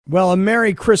Well, a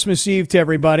Merry Christmas Eve to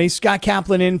everybody. Scott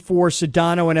Kaplan in for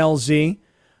Sedano and LZ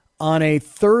on a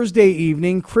Thursday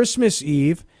evening, Christmas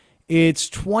Eve. It's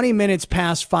 20 minutes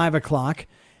past 5 o'clock,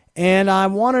 and I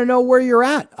want to know where you're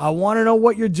at. I want to know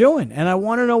what you're doing, and I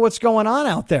want to know what's going on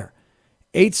out there.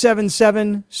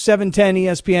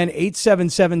 877-710-ESPN,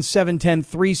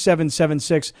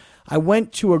 877-710-3776. I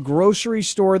went to a grocery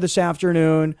store this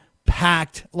afternoon,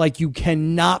 packed like you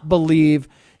cannot believe,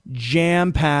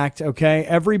 jam-packed, okay?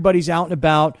 Everybody's out and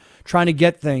about trying to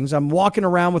get things. I'm walking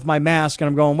around with my mask, and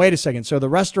I'm going, wait a second. So the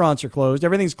restaurants are closed.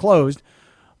 Everything's closed.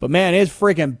 But, man, it's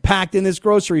freaking packed in this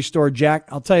grocery store, Jack.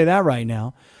 I'll tell you that right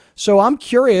now. So I'm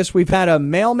curious. We've had a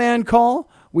mailman call.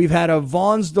 We've had a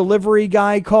Vaughn's delivery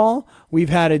guy call. We've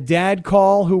had a dad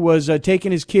call who was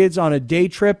taking his kids on a day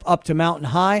trip up to Mountain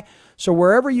High. So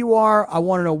wherever you are, I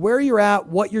want to know where you're at,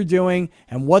 what you're doing,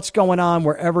 and what's going on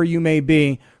wherever you may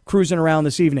be cruising around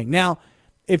this evening. Now,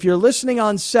 if you're listening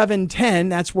on 710,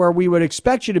 that's where we would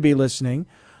expect you to be listening.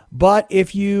 But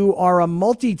if you are a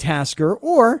multitasker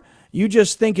or you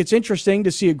just think it's interesting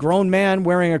to see a grown man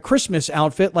wearing a Christmas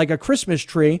outfit like a Christmas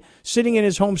tree sitting in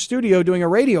his home studio doing a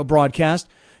radio broadcast,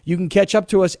 you can catch up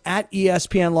to us at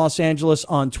ESPN Los Angeles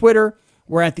on Twitter.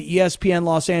 We're at the ESPN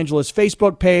Los Angeles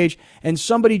Facebook page, and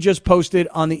somebody just posted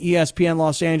on the ESPN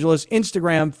Los Angeles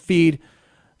Instagram feed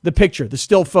the picture, the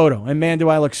still photo, and man, do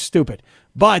I look stupid.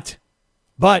 But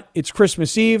it's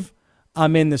Christmas Eve.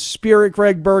 I'm in the spirit,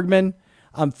 Greg Bergman.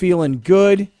 I'm feeling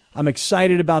good. I'm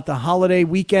excited about the holiday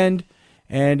weekend,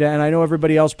 and I know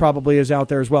everybody else probably is out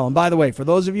there as well. And by the way, for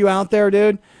those of you out there,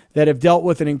 dude, that have dealt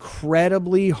with an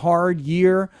incredibly hard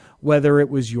year, whether it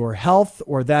was your health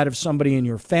or that of somebody in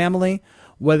your family,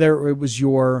 whether it was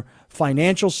your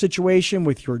financial situation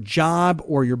with your job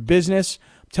or your business,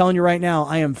 telling you right now,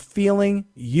 I am feeling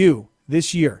you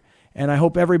this year. And I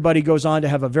hope everybody goes on to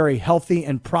have a very healthy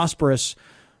and prosperous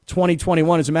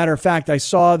 2021. As a matter of fact, I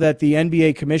saw that the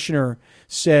NBA commissioner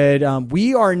said,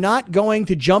 we are not going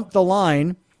to jump the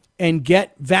line and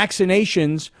get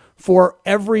vaccinations for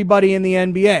everybody in the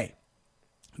NBA.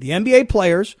 The NBA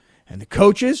players and the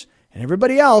coaches and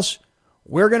everybody else,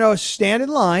 we're going to stand in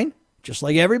line, just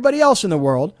like everybody else in the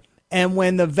world. And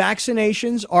when the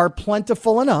vaccinations are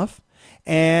plentiful enough,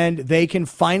 and they can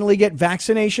finally get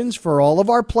vaccinations for all of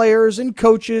our players and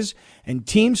coaches and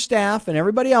team staff and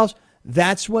everybody else,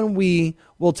 that's when we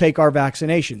will take our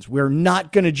vaccinations. We're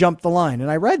not going to jump the line.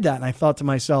 And I read that and I thought to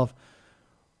myself,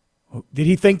 did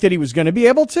he think that he was going to be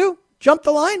able to jump the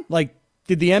line? Like,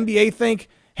 did the NBA think,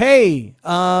 hey,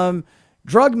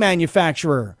 drug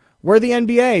manufacturer, we're the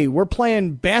NBA, we're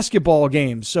playing basketball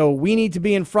games, so we need to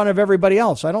be in front of everybody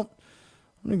else? I don't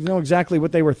know exactly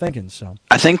what they were thinking. So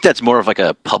I think that's more of like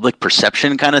a public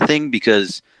perception kind of thing,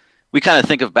 because we kind of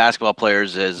think of basketball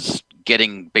players as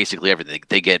getting basically everything.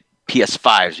 They get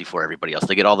PS5s before everybody else.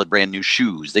 They get all the brand new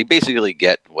shoes. They basically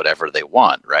get whatever they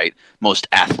want, right? Most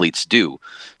athletes do.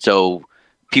 So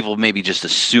people maybe just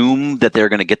assume that they're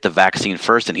going to get the vaccine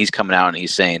first, and he's coming out and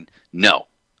he's saying, no,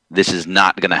 this is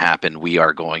not going to happen.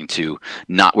 We're going to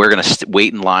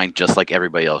wait in line just like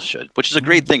everybody else should, which is a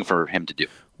great thing for him to do.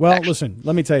 Well, listen,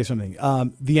 let me tell you something.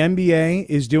 The NBA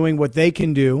is doing what they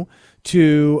can do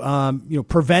to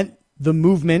prevent the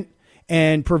movement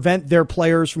and prevent their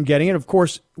players from getting it. Of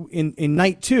course, in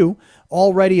night two,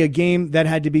 already a game that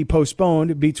had to be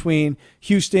postponed between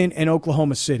Houston and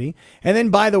Oklahoma City. And then,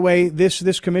 by the way,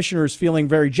 this commissioner is feeling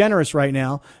very generous right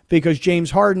now because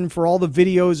James Harden, for all the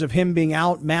videos of him being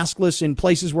out maskless in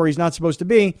places where he's not supposed to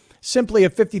be, simply a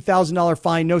 $50,000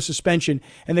 fine, no suspension.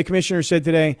 And the commissioner said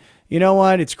today, you know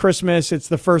what? It's Christmas. It's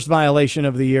the first violation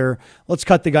of the year. Let's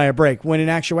cut the guy a break. When in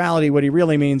actuality, what he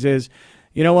really means is,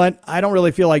 you know what? I don't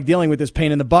really feel like dealing with this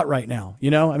pain in the butt right now.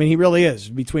 You know, I mean, he really is,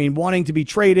 between wanting to be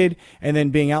traded and then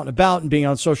being out and about and being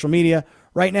on social media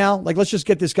right now. Like, let's just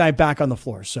get this guy back on the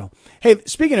floor. So, hey,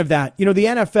 speaking of that, the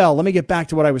NFL, let me get back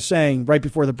to what I was saying right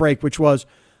before the break, which was,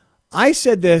 I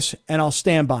said this and I'll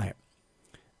stand by it.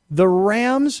 The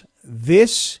Rams,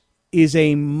 this is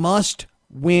a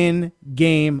must-win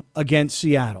game against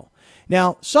Seattle.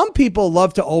 Now, some people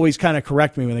love to always kind of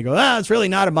correct me when they go, it's really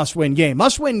not a must-win game.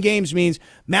 Must-win games means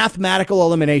mathematical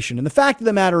elimination. And the fact of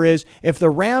the matter is, if the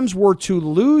Rams were to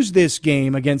lose this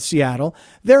game against Seattle,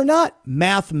 they're not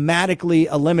mathematically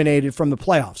eliminated from the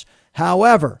playoffs.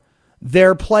 However,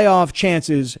 their playoff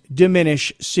chances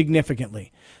diminish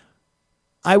significantly.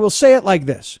 I will say it like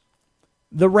this.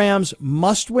 The Rams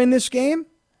must win this game,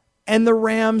 and the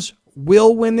Rams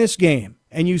will win this game.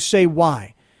 And you say,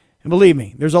 why? And believe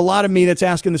me, there's a lot of me that's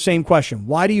asking the same question.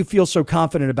 Why do you feel so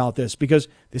confident about this? Because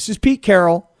this is Pete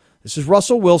Carroll. This is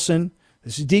Russell Wilson.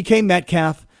 This is DK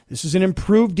Metcalf. This is an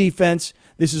improved defense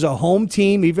This is a home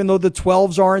team, even though the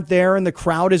 12s aren't there and the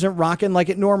crowd isn't rocking like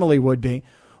it normally would be.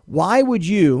 Why would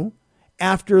you,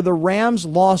 after the Rams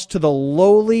lost to the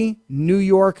lowly New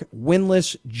York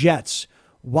winless Jets,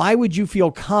 why would you feel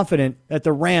confident that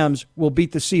the Rams will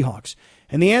beat the Seahawks?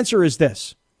 And the answer is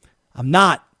this. I'm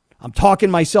not. I'm talking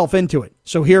myself into it.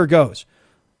 So here goes.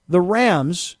 The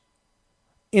Rams,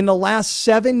 in the last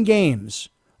 7 games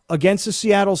against the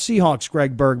Seattle Seahawks,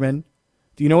 Greg Bergman,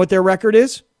 do you know what their record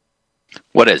is?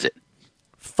 What is it?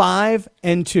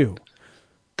 5-2.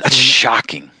 That's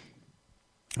shocking.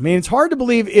 I mean, it's hard to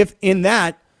believe if in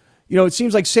that, it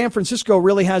seems like San Francisco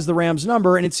really has the Rams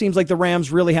number, and it seems like the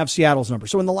Rams really have Seattle's number.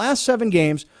 So in the last 7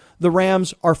 games, the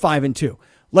Rams are 5-2.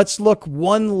 Let's look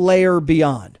one layer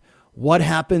beyond. What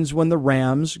happens when the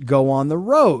Rams go on the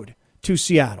road to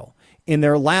Seattle? In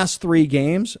their last 3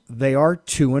 games, they are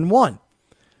 2-1.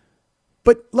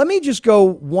 But let me just go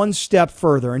one step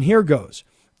further, and here goes.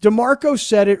 DeMarco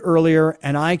said it earlier,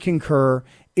 and I concur.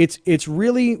 It's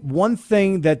really one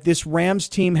thing that this Rams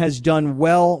team has done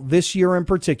well this year in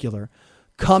particular.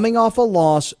 Coming off a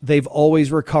loss, they've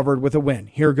always recovered with a win.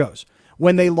 Here goes.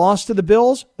 When they lost to the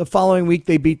Bills, the following week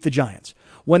they beat the Giants.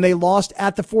 When they lost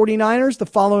at the 49ers, the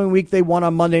following week they won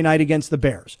on Monday night against the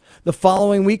Bears. The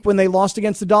following week when they lost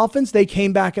against the Dolphins, they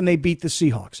came back and they beat the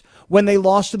Seahawks. When they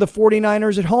lost to the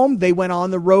 49ers at home, they went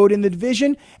on the road in the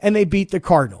division and they beat the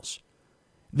Cardinals.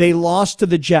 They lost to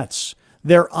the Jets.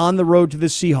 They're on the road to the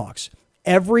Seahawks.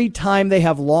 Every time they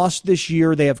have lost this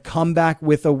year, they have come back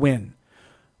with a win.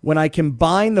 When I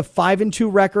combine the 5-2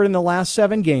 record in the last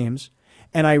 7 games,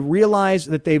 and I realize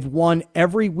that they've won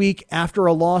every week after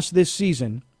a loss this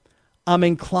season, I'm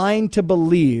inclined to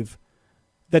believe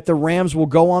that the Rams will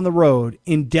go on the road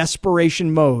in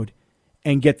desperation mode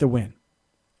and get the win.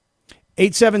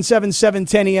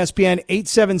 877-710-ESPN,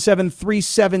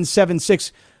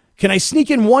 877-3776. Can I sneak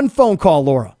in one phone call,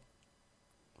 Laura?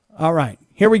 All right,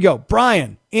 here we go.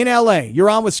 Brian in L.A., you're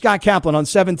on with Scott Kaplan on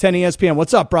 710 ESPN.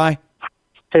 What's up, Brian?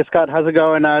 Hey, Scott, how's it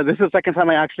going? This is the second time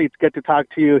I actually get to talk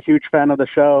to you. Huge fan of the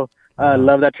show.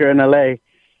 Love that you're in L.A.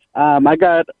 I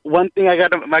got one thing I got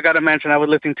to mention. I was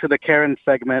listening to the Karen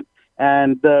segment,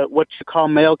 and what you call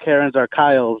male Karens are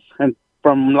Kyles. And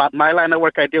from my line of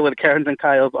work, I deal with Karens and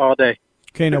Kyles all day.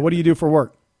 Okay, now what do you do for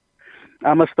work?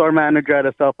 I'm a store manager at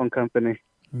a cell phone company.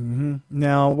 Mm-hmm.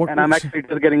 Now, I'm actually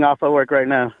just getting off of work right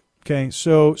now. Okay,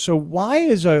 so why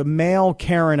is a male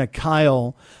Karen a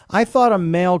Kyle? I thought a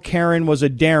male Karen was a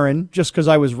Darren just because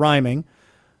I was rhyming.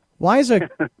 Why is a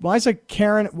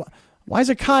Karen? Why is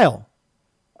a Kyle?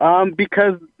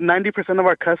 Because 90% of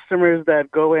our customers that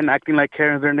go in acting like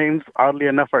Karens, their names oddly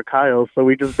enough are Kyles, so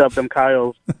we just dub them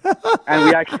Kyles. And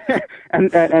we actually,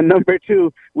 and number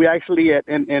 2, we actually at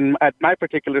my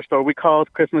particular store we call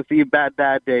Christmas Eve Bad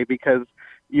Dad Day because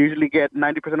usually get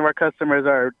 90% of our customers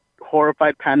are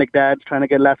horrified panic dads trying to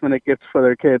get last minute gifts for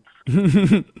their kids.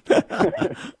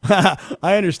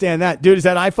 I understand that. Dude, is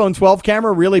that iPhone 12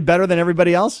 camera really better than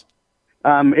everybody else?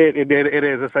 It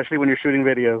is, especially when you're shooting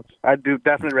videos. I do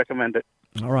definitely recommend it.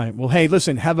 All right. Well, hey,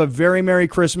 listen, have a very Merry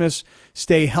Christmas.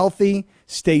 Stay healthy,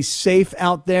 stay safe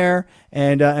out there,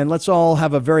 and let's all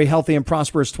have a very healthy and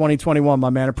prosperous 2021, my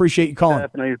man. Appreciate you calling.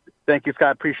 Definitely. Thank you,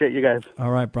 Scott. Appreciate you guys.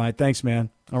 All right, Brian. Thanks, man.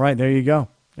 All right, there you go.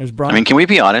 There's Brian. I mean, can we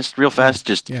be honest real fast?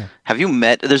 Have you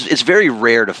met – it's very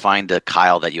rare to find a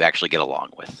Kyle that you actually get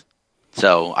along with.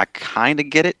 So I kind of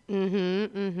get it.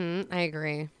 I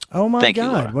agree. Oh, my Thank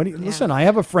God. You, Listen, I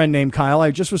have a friend named Kyle.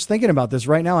 I just was thinking about this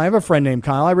right now. I have a friend named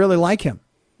Kyle. I really like him.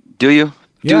 Do you?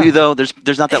 Yeah. Do you, though?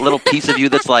 There's not that little piece of you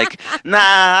that's like, nah,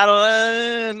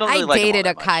 I don't really like him dated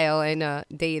all a that much. Kyle and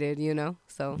dated,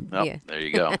 so, Oh, yeah. there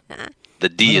you go. The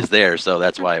D is there, so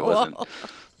that's why it wasn't.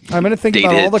 I'm going to think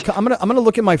about all the. I'm going to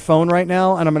look at my phone right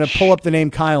now, and I'm going to pull up the name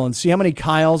Kyle and see how many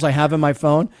Kyles I have in my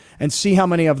phone, and see how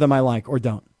many of them I like or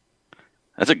don't.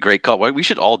 That's a great call. We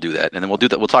should all do that, and then we'll do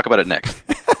that. We'll talk about it next.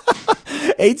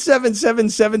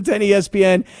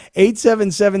 877-710-ESPN,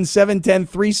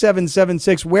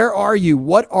 877-710-3776. Where are you?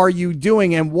 What are you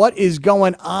doing? And what is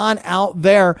going on out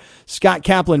there? Scott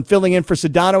Kaplan filling in for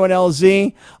Sedano and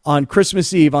LZ on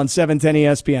Christmas Eve on 710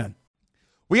 ESPN.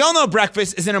 We all know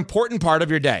breakfast is an important part of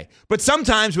your day, but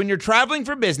sometimes when you're traveling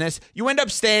for business, you end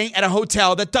up staying at a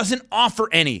hotel that doesn't offer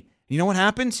any. You know what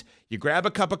happens? You grab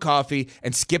a cup of coffee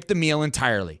and skip the meal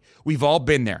entirely. We've all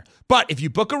been there. But if you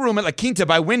book a room at La Quinta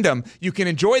by Wyndham, you can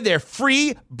enjoy their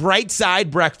free Bright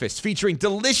Side breakfast featuring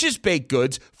delicious baked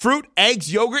goods, fruit,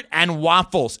 eggs, yogurt, and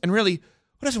waffles. And really,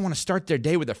 who doesn't want to start their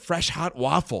day with a fresh hot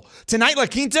waffle? Tonight, La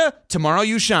Quinta, tomorrow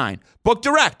you shine. Book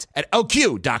direct at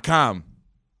lq.com.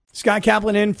 Scott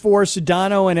Kaplan in for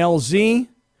Sedano and LZ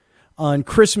on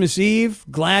Christmas Eve.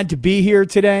 Glad to be here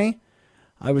today.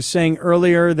 I was saying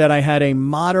earlier that I had a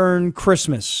modern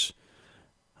Christmas.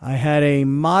 I had a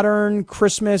modern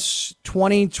Christmas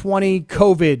 2020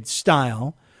 COVID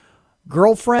style.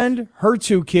 Girlfriend, her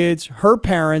 2 kids, her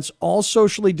parents, all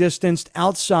socially distanced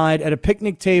outside at a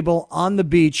picnic table on the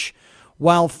beach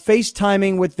while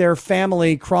FaceTiming with their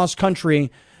family cross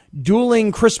country,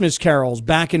 dueling Christmas carols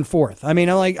back and forth. I mean,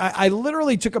 I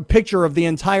literally took a picture of the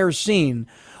entire scene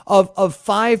of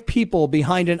 5 people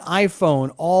behind an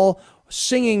iPhone all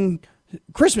singing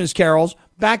Christmas carols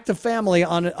back to family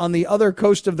on the other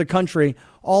coast of the country,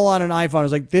 all on an iPhone. I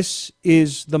was like, this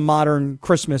is the modern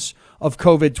Christmas of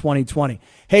COVID 2020.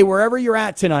 Hey, wherever you're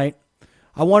at tonight,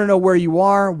 I want to know where you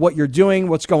are, what you're doing,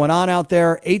 what's going on out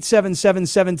there.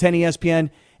 877-710-ESPN,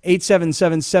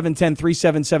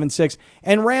 877-710-3776.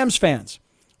 And Rams fans,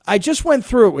 I just went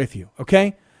through it with you,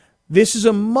 okay? This is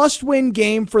a must-win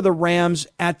game for the Rams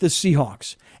at the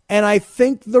Seahawks, and I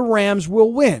think the Rams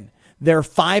will win. They're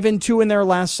 5-2 in their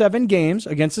last 7 games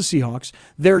against the Seahawks.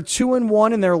 They're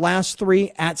 2-1 in their last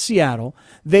 3 at Seattle.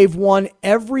 They've won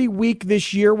every week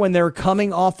this year when they're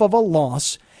coming off of a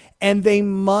loss, and they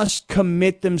must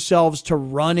commit themselves to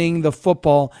running the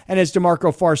football. And as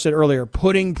DeMarco Farr said earlier,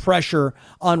 putting pressure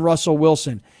on Russell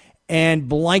Wilson and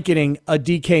blanketing a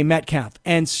DK Metcalf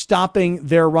and stopping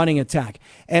their running attack.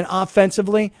 And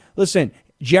offensively, listen,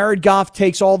 Jared Goff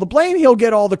takes all the blame. He'll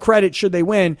get all the credit should they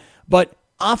win, but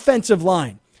offensive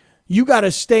line, you got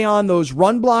to stay on those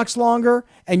run blocks longer,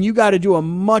 and you got to do a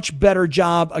much better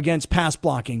job against pass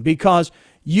blocking because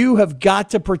you have got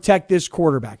to protect this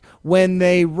quarterback. When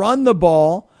they run the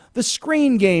ball, the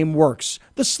screen game works.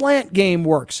 The slant game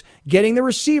works. Getting the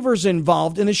receivers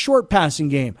involved in the short passing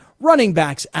game. Running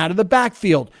backs out of the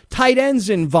backfield. Tight ends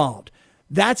involved.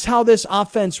 That's how this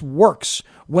offense works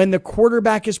when the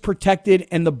quarterback is protected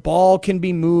and the ball can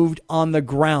be moved on the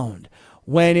ground.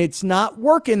 When it's not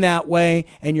working that way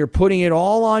and you're putting it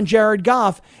all on Jared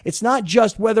Goff, it's not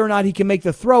just whether or not he can make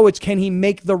the throw, it's can he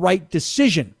make the right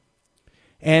decision.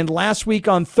 And last week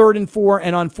on 3rd and 4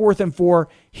 and on 4th and 4,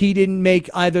 he didn't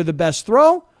make either the best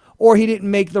throw or he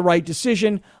didn't make the right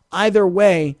decision. Either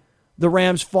way, the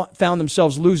Rams found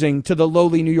themselves losing to the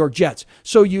lowly New York Jets.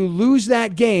 So you lose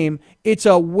that game, it's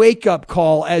a wake-up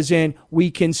call, as in we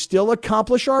can still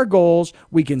accomplish our goals,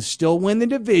 we can still win the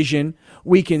division,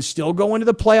 we can still go into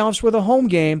the playoffs with a home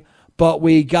game, but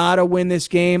we got to win this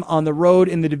game on the road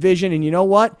in the division. And you know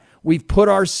what? We've put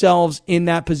ourselves in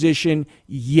that position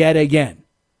yet again.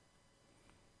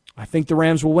 I think the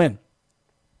Rams will win.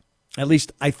 At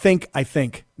least I think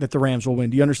that the Rams will win.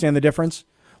 Do you understand the difference?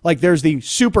 Like there's the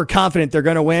super confident they're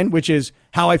going to win, which is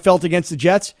how I felt against the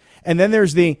Jets. And then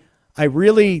there's the I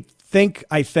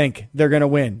think they're going to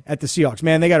win at the Seahawks.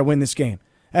 Man, they got to win this game.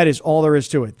 That is all there is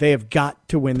to it. They have got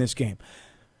to win this game.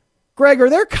 Greg, are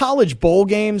there college bowl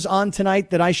games on tonight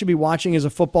that I should be watching as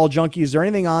a football junkie? Is there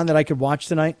anything on that I could watch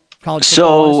tonight? College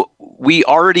football we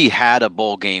already had a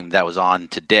bowl game that was on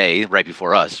today, right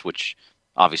before us, which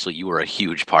obviously you were a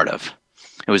huge part of.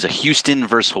 It was a Houston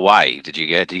versus Hawaii. Did you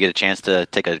get a chance to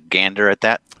take a gander at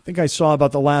that? I think I saw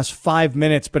about the last 5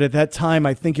 minutes, but at that time,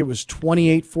 I think it was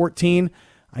 28-14.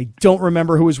 I don't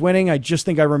remember who was winning. I just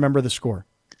think I remember the score.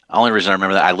 The only reason I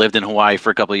remember that, I lived in Hawaii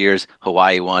for a couple of years.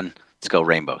 Hawaii won. Let's go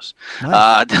Rainbows.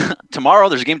 Nice. Tomorrow,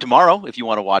 there's a game tomorrow if you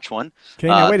want to watch one. Okay,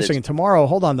 now wait a second. Tomorrow,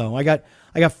 hold on, though. I got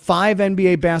 5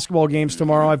 NBA basketball games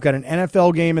tomorrow. I've got an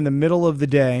NFL game in the middle of the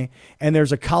day, and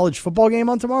there's a college football game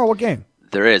on tomorrow. What game?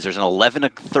 There is. There's an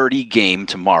 11:30 game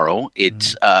tomorrow.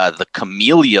 It's the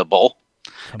Camellia Bowl,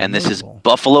 and this is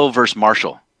Buffalo versus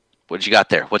Marshall. What you got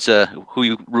there? Who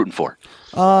you rooting for?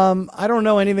 I don't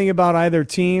know anything about either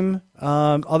team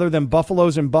other than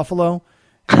Buffalo's in Buffalo,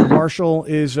 and Marshall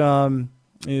is I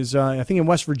think in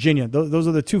West Virginia. Those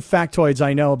are the 2 factoids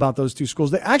I know about those 2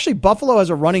 schools. Actually, Buffalo has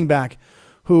a running back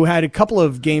who had a couple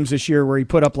of games this year where he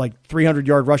put up like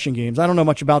 300-yard rushing games. I don't know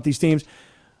much about these teams.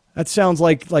 That sounds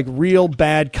like real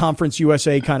bad Conference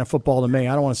USA kind of football to me.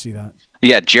 I don't want to see that.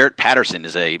 Yeah, Jarrett Patterson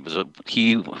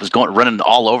he was running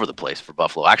all over the place for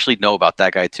Buffalo. I actually know about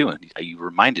that guy too, and you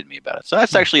reminded me about it. So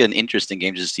that's actually an interesting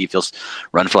game to see if he'll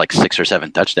run for like 6 or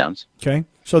 7 touchdowns. Okay,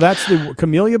 so that's the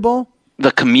Camellia Bowl.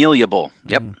 The Camellia Bowl.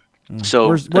 Yep. So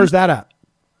where's that at?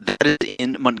 That is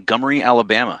in Montgomery,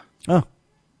 Alabama. Oh.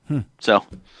 So,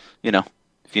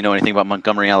 if you know anything about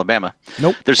Montgomery, Alabama.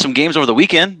 Nope. There's some games over the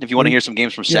weekend if you want to hear some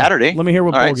games from Saturday. Let me hear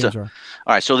what bowl games are. All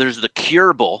right, so there's the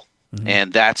Cure Bowl,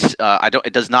 and that's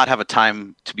it does not have a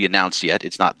time to be announced yet.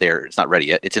 It's not there. It's not ready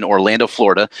yet. It's in Orlando,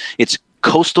 Florida. It's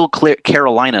Coastal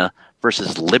Carolina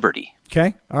versus Liberty.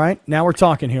 Okay. All right. Now we're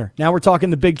talking here. Now we're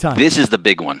talking the big time. This is the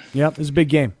big one. Yep. This is a big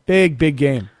game. Big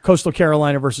game. Coastal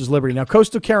Carolina versus Liberty. Now,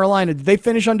 Coastal Carolina, did they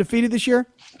finish undefeated this year?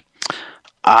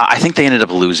 I think they ended up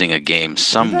losing a game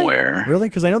somewhere. Really?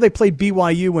 Because I know they played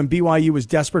BYU when BYU was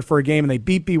desperate for a game, and they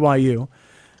beat BYU.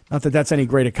 Not that that's any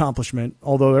great accomplishment,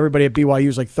 although everybody at BYU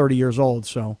is like 30 years old,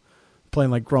 so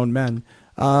playing like grown men.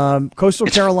 Coastal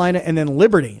Carolina and then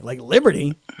Liberty. Like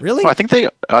Liberty? Really? Oh, I think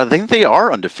they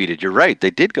are undefeated. You're right.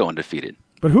 They did go undefeated.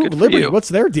 But who? Good for Liberty? you. What's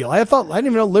their deal? I didn't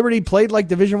even know Liberty played like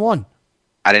Division One.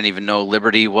 I didn't even know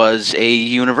Liberty was a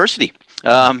university.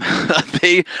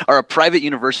 They are a private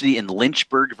university in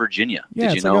Lynchburg, Virginia. Yeah,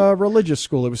 Did it's you like know? a religious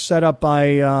school. It was set up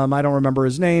by I don't remember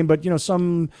his name, but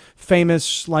some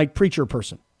famous like preacher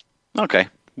person. Okay,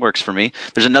 works for me.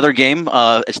 There's another game.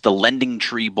 It's the Lending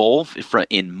Tree Bowl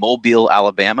in Mobile,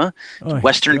 Alabama. Oh,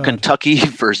 Western God. Kentucky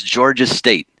versus Georgia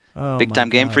State. Oh, Big time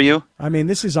my game God. for you? I mean,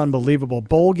 this is unbelievable.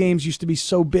 Bowl games used to be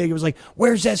so big. It was like,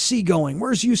 where's SC going?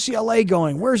 Where's UCLA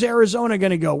going? Where's Arizona going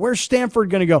to go? Where's Stanford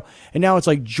going to go? And now it's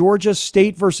like Georgia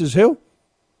State versus who?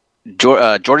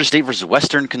 Georgia State versus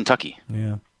Western Kentucky.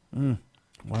 Yeah.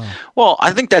 Wow. Well,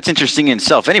 I think that's interesting in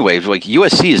itself. Anyway, like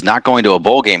USC is not going to a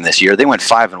bowl game this year. They went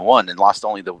 5-1 and lost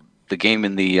only the game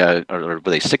in the or were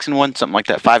they 6-1, something like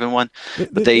that, 5-1.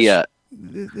 But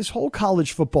This whole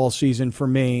college football season for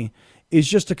me is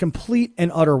just a complete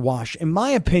and utter wash. In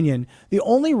my opinion, the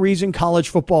only reason college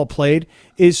football played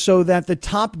is so that the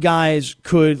top guys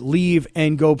could leave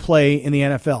and go play in the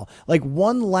NFL. Like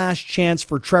one last chance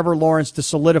for Trevor Lawrence to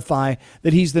solidify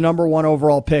that he's the number 1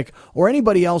 overall pick, or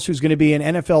anybody else who's going to be an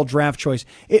NFL draft choice.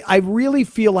 I really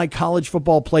feel like college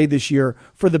football played this year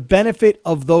for the benefit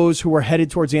of those who are headed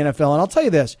towards the NFL. And I'll tell you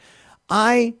this,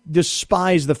 I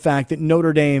despise the fact that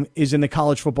Notre Dame is in the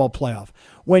college football playoff.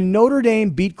 When Notre Dame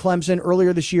beat Clemson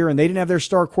earlier this year and they didn't have their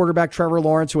star quarterback, Trevor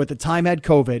Lawrence, who at the time had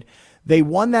COVID, they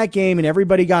won that game and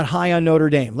everybody got high on Notre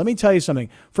Dame. Let me tell you something.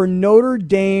 For Notre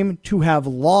Dame to have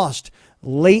lost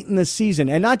late in the season,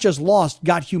 and not just lost,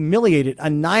 got humiliated,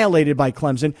 annihilated by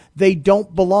Clemson, they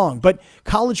don't belong. But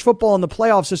college football in the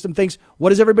playoff system thinks, what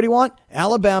does everybody want?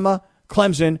 Alabama,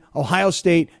 Clemson, Ohio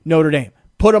State, Notre Dame.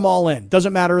 Put them all in.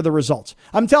 Doesn't matter the results.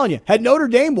 I'm telling you, had Notre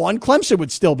Dame won, Clemson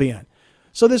would still be in.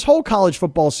 So this whole college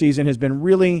football season has been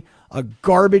really a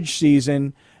garbage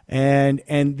season, and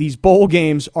these bowl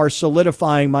games are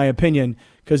solidifying my opinion,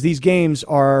 because these games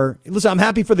are, listen, I'm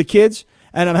happy for the kids,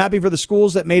 and I'm happy for the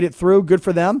schools that made it through. Good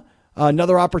for them.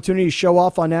 Another opportunity to show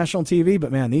off on national TV.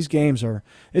 But, man, these games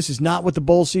this is not what the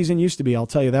bowl season used to be. I'll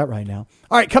tell you that right now.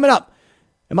 All right, coming up,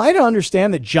 am I to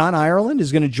understand that John Ireland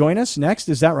is going to join us next?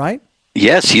 Is that right?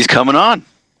 yes, he's coming on.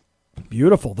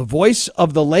 Beautiful. The voice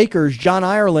of the Lakers, John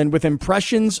Ireland, with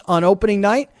impressions on opening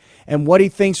night and what he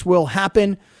thinks will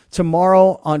happen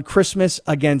tomorrow on Christmas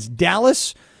against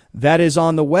Dallas. That is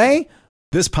on the way.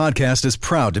 This podcast is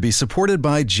proud to be supported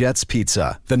by Jets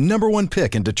Pizza, the #1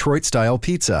 pick in Detroit-style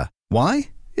pizza. Why?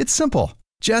 It's simple.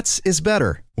 Jets is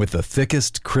better. With the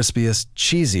thickest, crispiest,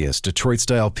 cheesiest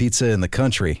Detroit-style pizza in the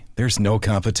country, there's no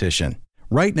competition.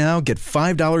 Right now, get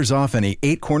 $5 off any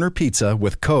 8-corner pizza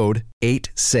with code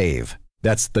 8SAVE.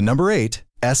 That's the number 8,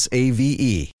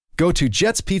 SAVE. Go to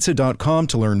jetspizza.com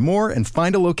to learn more and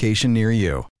find a location near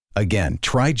you. Again,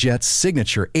 try Jet's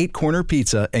signature 8-corner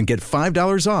pizza and get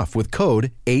 $5 off with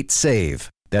code 8SAVE.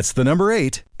 That's the number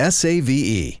 8,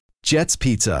 SAVE. Jet's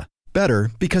Pizza.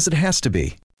 Better because it has to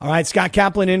be. All right, Scott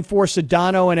Kaplan in for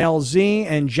Sedano and LZ,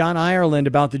 and John Ireland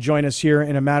about to join us here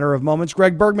in a matter of moments.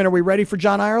 Greg Bergman, are we ready for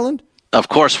John Ireland? Of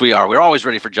course we are. We're always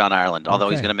ready for John Ireland, although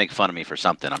Okay. he's going to make fun of me for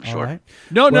something, I'm sure. All right.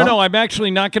 No, Well- I'm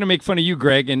actually not going to make fun of you,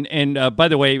 Greg. And by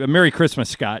the way, Merry Christmas,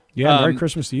 Scott. Yeah, Merry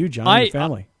Christmas to you, John, and your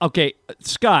family. Okay,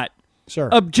 Scott, Sir.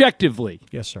 objectively,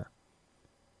 Yes, sir.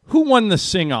 who won the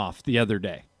sing-off the other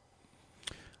day?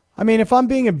 I mean, if I'm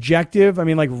being objective, I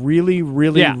mean, like really,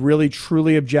 really, Yeah. really,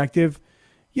 truly objective,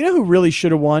 you know who really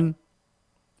should have won?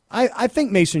 I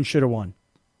think Mason should have won.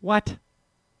 What?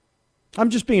 I'm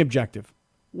just being objective.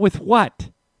 With what?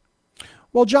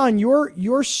 Well, John,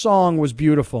 your song was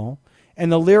beautiful,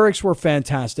 and the lyrics were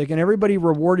fantastic, and everybody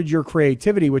rewarded your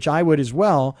creativity, which I would as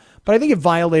well, but I think it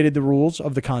violated the rules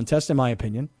of the contest, in my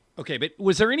opinion. Okay, but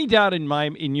was there any doubt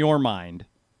in your mind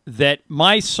that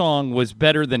my song was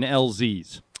better than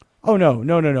LZ's? Oh, no.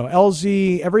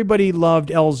 LZ, everybody loved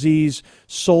LZ's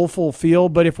soulful feel,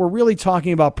 but if we're really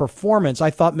talking about performance, I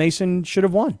thought Mason should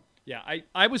have won. Yeah,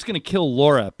 I was going to kill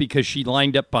Laura because she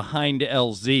lined up behind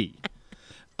LZ.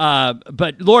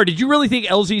 But Laura, did you really think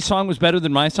LZ's song was better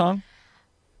than my song?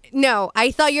 No,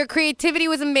 I thought your creativity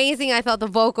was amazing. I thought the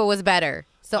vocal was better.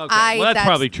 So Okay. Well, that's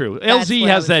probably true. LZ where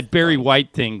I has was that Barry going.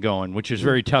 White thing going, which is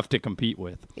very tough to compete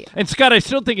with. Yeah. And Scott, I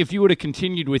still think if you would have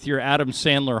continued with your Adam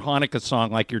Sandler Hanukkah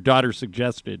song like your daughter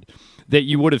suggested, that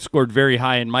you would have scored very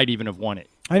high and might even have won it.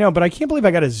 I know, but I can't believe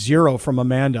I got a 0 from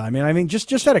Amanda. I mean,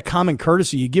 just out of common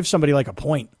courtesy, you give somebody like a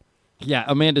point. Yeah,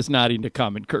 Amanda's not into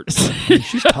common courtesy.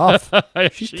 She's tough.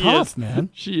 She's tough,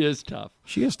 man. She is tough.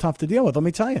 She is tough to deal with, let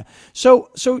me tell you. So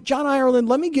John Ireland,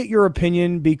 let me get your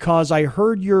opinion because I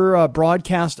heard your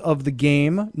broadcast of the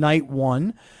game, night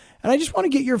 1, and I just want to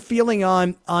get your feeling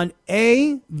on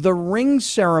A, the ring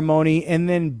ceremony, and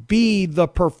then B, the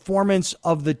performance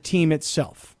of the team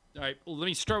itself. All right, well, let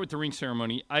me start with the ring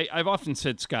ceremony. I've often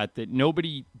said, Scott, that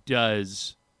nobody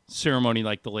does ceremony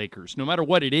like the Lakers, no matter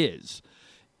what it is.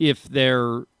 If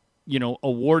they're,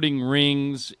 awarding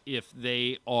rings, if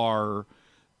they are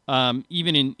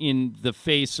even in the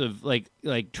face of like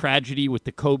tragedy with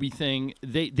the Kobe thing,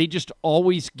 they just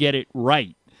always get it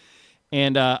right.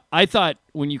 And I thought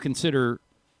when you consider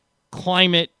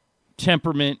climate,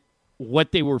 temperament,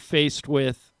 what they were faced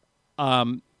with,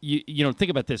 think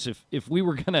about this. If we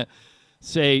were going to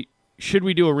say, should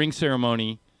we do a ring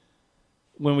ceremony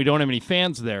when we don't have any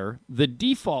fans there, the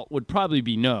default would probably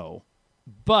be no.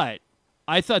 But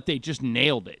I thought they just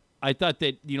nailed it. I thought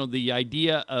that, the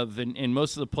idea of, and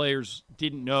most of the players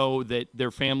didn't know that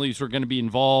their families were going to be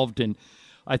involved. And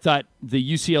I thought the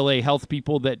UCLA health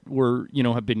people that were,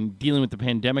 have been dealing with the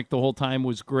pandemic the whole time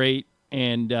was great.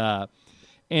 And I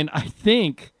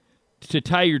think, to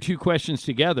tie your two questions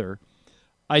together,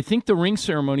 I think the ring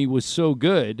ceremony was so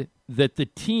good that the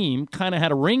team kind of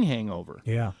had a ring hangover.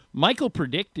 Yeah. Michael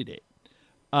predicted it.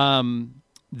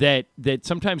 That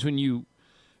sometimes when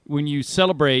you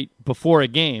celebrate before a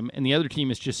game and the other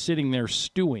team is just sitting there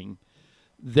stewing,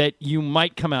 that you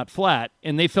might come out flat,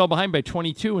 and they fell behind by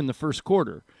 22 in the first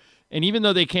quarter. And even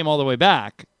though they came all the way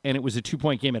back and it was a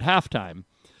 2-point game at halftime,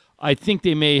 I think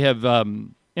they may have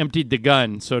emptied the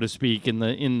gun, so to speak, in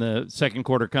the second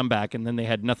quarter comeback, and then they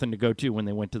had nothing to go to when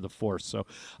they went to the fourth. So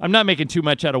I'm not making too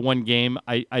much out of one game.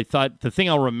 I thought the thing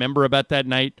I'll remember about that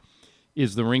night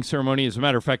is the ring ceremony. As a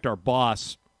matter of fact, our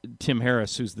boss, Tim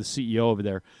Harris, who's the CEO over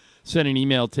there, sent an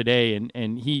email today,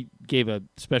 and he gave a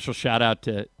special shout-out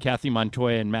to Kathy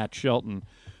Montoya and Matt Shelton,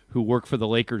 who work for the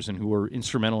Lakers and who were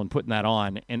instrumental in putting that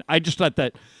on. And I just thought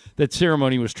that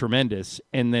ceremony was tremendous.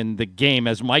 And then the game,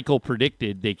 as Michael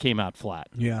predicted, they came out flat.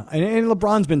 Yeah, and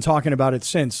LeBron's been talking about it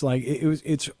since. Like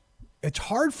it's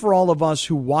hard for all of us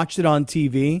who watched it on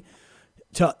TV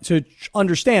to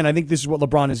understand. I think this is what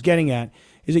LeBron is getting at,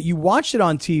 is that you watched it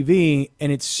on TV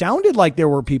and it sounded like there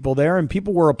were people there and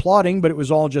people were applauding, but it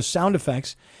was all just sound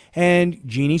effects. And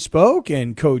Jeannie spoke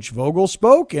and Coach Vogel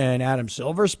spoke and Adam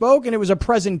Silver spoke, and it was a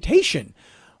presentation.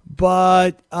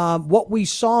 But what we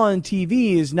saw on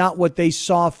TV is not what they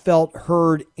saw, felt,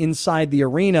 heard inside the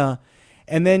arena.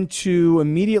 And then to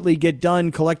immediately get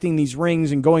done collecting these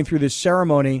rings and going through this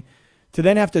ceremony, to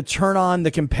then have to turn on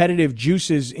the competitive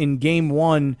juices in game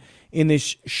 1 in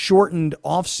this shortened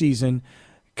offseason,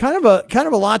 kind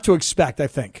of a lot to expect, I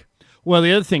think. Well,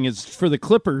 the other thing is, for the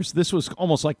Clippers, this was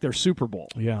almost like their Super Bowl.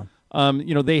 Yeah.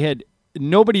 They had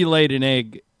nobody laid an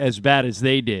egg as bad as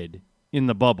they did in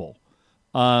the bubble.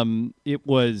 It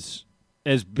was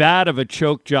as bad of a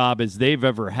choke job as they've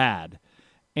ever had.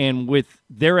 And with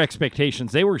their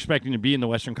expectations, they were expecting to be in the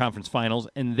Western Conference Finals,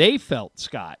 and they felt,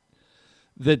 Scott,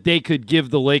 that they could give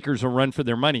the Lakers a run for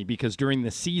their money because during the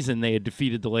season they had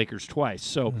defeated the Lakers twice.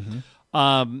 So,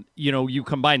 you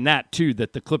combine that, too,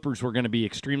 that the Clippers were going to be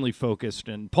extremely focused,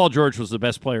 and Paul George was the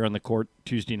best player on the court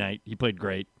Tuesday night. He played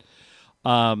great.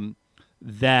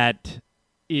 That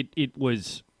it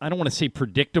was, I don't want to say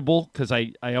predictable, because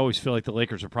I always feel like the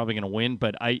Lakers are probably going to win,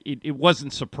 but it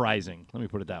wasn't surprising. Let me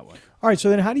put it that way. All right, so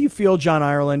then how do you feel, John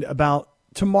Ireland, about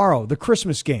tomorrow, the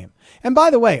Christmas game? And by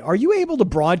the way, are you able to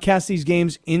broadcast these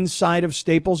games inside of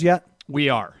Staples yet? We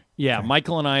are. Yeah, okay.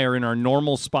 Michael and I are in our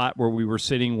normal spot where we were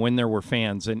sitting when there were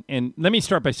fans. And let me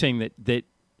start by saying that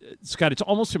Scott, it's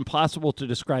almost impossible to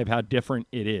describe how different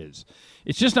it is.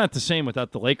 It's just not the same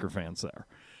without the Laker fans there.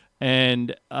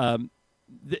 And,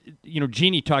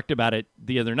 Jeannie talked about it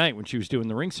the other night when she was doing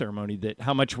the ring ceremony, that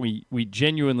how much we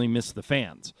genuinely miss the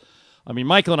fans. I mean,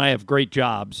 Michael and I have great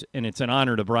jobs, and it's an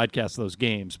honor to broadcast those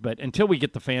games. But until we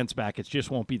get the fans back, it just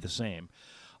won't be the same.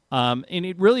 And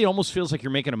it really almost feels like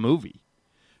you're making a movie,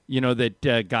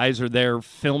 that guys are there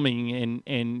filming.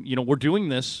 And we're doing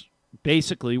this,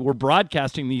 basically, we're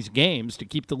broadcasting these games to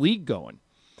keep the league going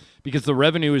because the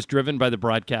revenue is driven by the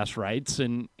broadcast rights.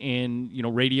 And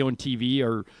radio and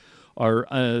TV are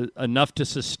enough to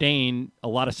sustain a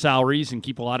lot of salaries and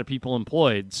keep a lot of people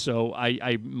employed. So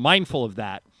I'm mindful of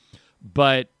that.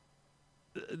 But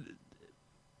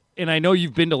and I know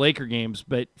you've been to Laker games,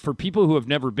 but for people who have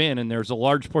never been, and there's a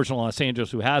large portion of Los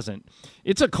Angeles who hasn't,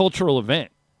 it's a cultural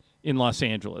event in Los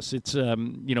Angeles. It's,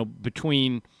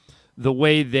 between the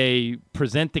way they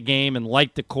present the game and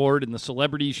light the court and the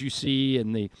celebrities you see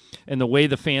and the way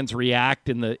the fans react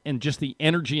and just the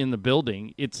energy in the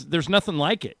building, there's nothing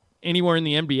like it anywhere in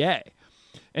the NBA.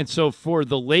 And so for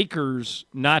the Lakers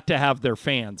not to have their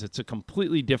fans, it's a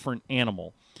completely different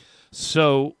animal.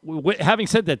 So having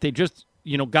said that, they just,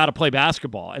 got to play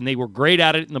basketball, and they were great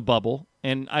at it in the bubble.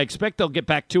 And I expect they'll get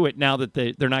back to it now that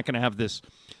they're not going to have this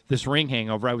ring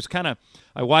hangover.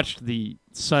 I watched the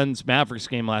Suns-Mavericks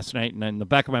game last night, and in the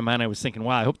back of my mind I was thinking,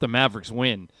 wow, I hope the Mavericks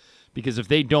win, because if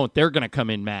they don't, they're going to come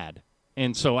in mad.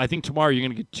 And so I think tomorrow you're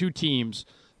going to get two teams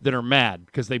that are mad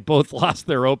because they both lost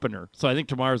their opener. So I think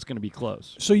tomorrow's going to be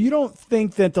close. So you don't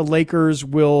think that the Lakers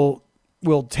will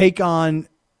take on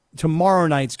tomorrow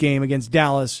night's game against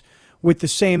Dallas with the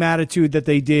same attitude that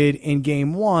they did in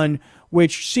game one,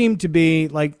 which seemed to be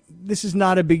like, this is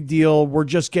not a big deal, we're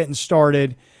just getting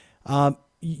started.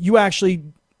 You actually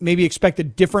maybe expect a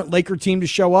different Laker team to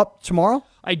show up tomorrow?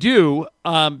 I do,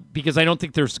 because I don't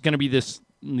think there's going to be this,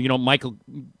 Michael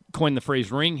coined the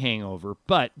phrase ring hangover.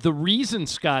 But the reason,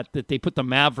 Scott, that they put the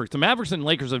Mavericks and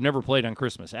Lakers have never played on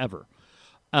Christmas, ever.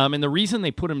 And the reason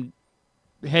they put them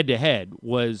head-to-head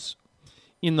was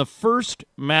in the first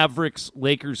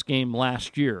Mavericks-Lakers game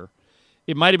last year,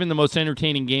 it might have been the most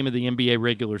entertaining game of the NBA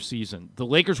regular season. The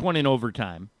Lakers won in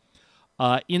overtime.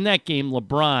 In that game,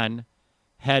 LeBron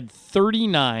had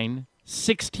 39,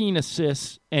 16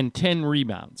 assists, and 10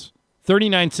 rebounds.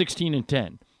 39, 16, and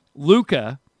 10.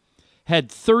 Luka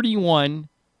had 31,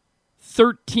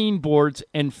 13 boards,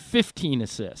 and 15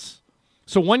 assists.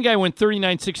 So one guy went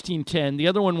 39, 16, 10. The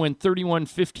other one went 31,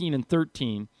 15, and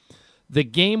 13. The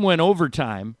game went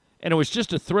overtime, and it was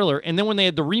just a thriller. And then when they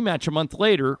had the rematch a month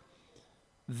later,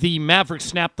 the Mavericks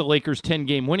snapped the Lakers'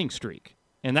 10-game winning streak,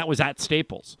 and that was at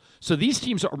Staples. So these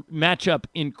teams match up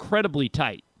incredibly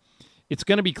tight. It's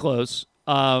going to be close.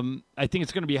 I think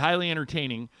it's going to be highly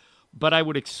entertaining, but I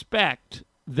would expect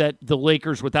that the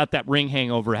Lakers, without that ring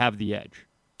hangover, have the edge.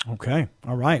 Okay.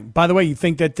 All right. By the way, you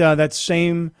think that that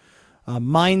same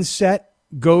mindset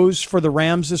goes for the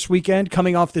Rams this weekend,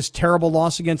 coming off this terrible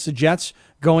loss against the Jets,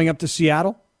 going up to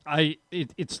Seattle?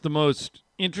 It's the most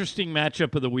interesting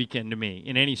matchup of the weekend to me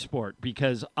in any sport,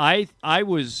 because I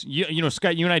was,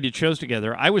 Scott, you and I did shows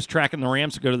together. I was tracking the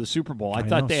Rams to go to the Super Bowl. I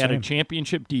thought they had a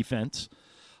championship defense.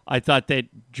 I thought that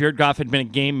Jared Goff had been a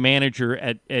game manager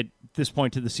at this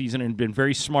point to the season and been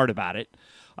very smart about it.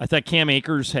 I thought Cam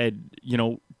Akers had,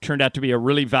 turned out to be a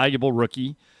really valuable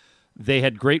rookie. They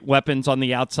had great weapons on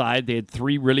the outside. They had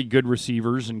 3 really good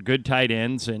receivers and good tight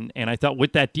ends. And I thought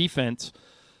with that defense,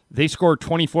 they score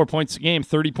 24 points a game,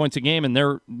 30 points a game, and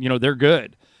they're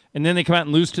good. And then they come out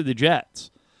and lose to the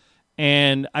Jets.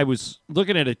 And I was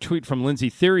looking at a tweet from Lindsay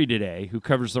Theory today, who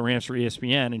covers the Rams for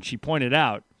ESPN, and she pointed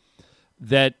out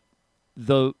that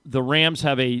the Rams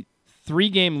have a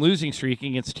 3-game losing streak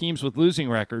against teams with losing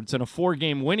records and a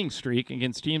 4-game winning streak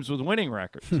against teams with winning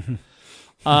records.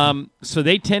 So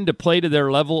they tend to play to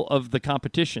their level of the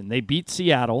competition. They beat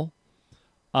Seattle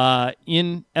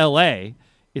in L.A.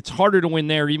 It's harder to win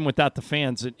there even without the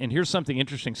fans. And here's something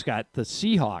interesting, Scott. The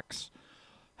Seahawks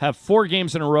have 4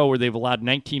 games in a row where they've allowed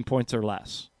 19 points or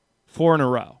less. 4 in a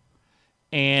row.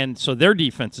 And so their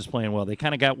defense is playing well. They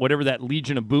kind of got whatever that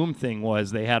Legion of Boom thing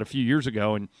was they had a few years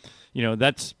ago. And,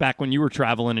 that's back when you were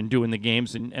traveling and doing the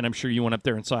games. And I'm sure you went up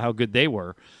there and saw how good they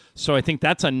were. So I think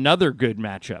that's another good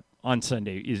matchup on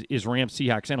Sunday is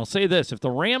Rams-Seahawks. And I'll say this, if the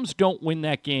Rams don't win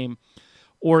that game,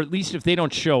 or at least if they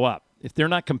don't show up, if they're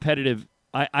not competitive,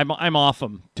 I'm off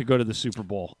them to go to the Super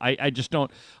Bowl. I just don't.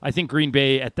 I think Green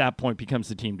Bay at that point becomes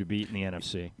the team to beat in the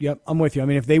NFC. Yep, I'm with you. I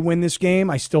mean, if they win this game,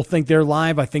 I still think they're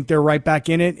live. I think they're right back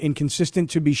in it, inconsistent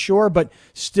to be sure, but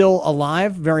still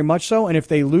alive, very much so. And if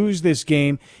they lose this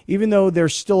game, even though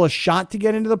there's still a shot to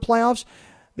get into the playoffs,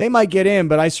 they might get in,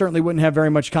 but I certainly wouldn't have very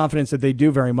much confidence that they do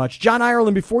very much. John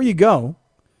Ireland, before you go,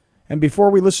 and before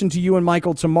we listen to you and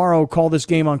Michael tomorrow call this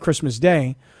game on Christmas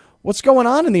Day, what's going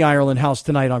on in the Ireland house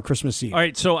tonight on Christmas Eve? All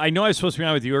right, so I know I was supposed to be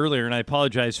on with you earlier, and I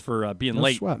apologize for being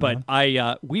late. Sweat, but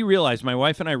man. we realized, my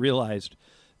wife and I realized,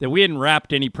 that we hadn't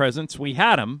wrapped any presents. We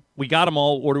had them. We got them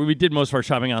all ordered. We did most of our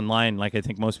shopping online, like I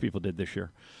think most people did this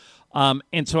year.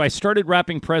 And so I started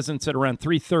wrapping presents at around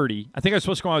 3:30. I think I was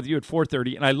supposed to go on with you at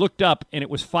 4:30, and I looked up, and it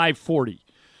was 5:40.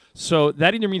 So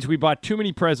that either means we bought too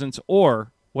many presents,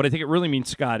 or what I think it really means,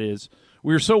 Scott, is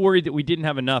we were so worried that we didn't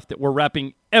have enough that we're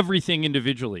wrapping everything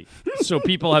individually so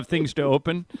people have things to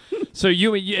open. So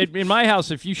you in my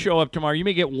house, if you show up tomorrow, you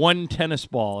may get one tennis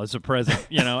ball as a present.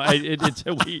 We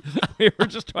were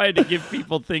just trying to give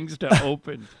people things to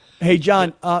open. Hey,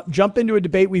 John, jump into a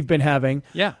debate we've been having.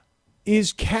 Yeah.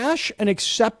 Is cash an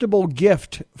acceptable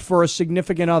gift for a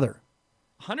significant other?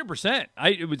 100%.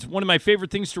 It was one of my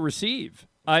favorite things to receive.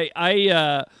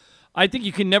 I think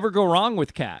you can never go wrong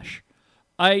with cash.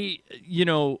 When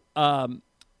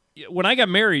I got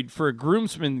married for a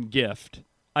groomsman gift,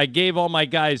 I gave all my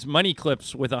guys money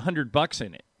clips with $100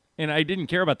 in it, and I didn't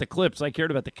care about the clips. I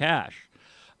cared about the cash.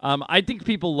 I think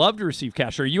people love to receive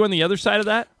cash. Are you on the other side of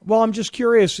that? Well, I'm just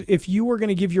curious, if you were going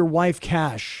to give your wife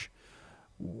cash,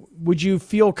 would you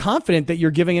feel confident that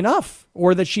you're giving enough,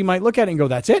 or that she might look at it and go,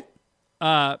 that's it?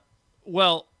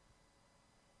 Well,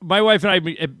 my wife and I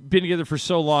have been together for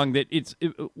so long that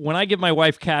when I give my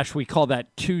wife cash, we call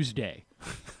that Tuesday.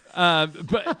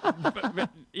 But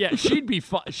yeah, she'd be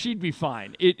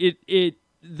fine.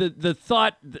 The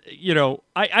thought,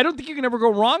 I don't think you can ever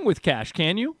go wrong with cash,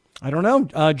 can you? I don't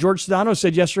know. George Sedano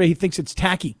said yesterday he thinks it's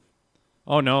tacky.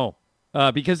 Oh no,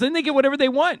 because then they get whatever they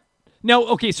want. Now,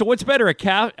 okay, so what's better, a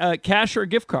cash or a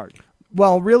gift card?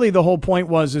 Well, really, the whole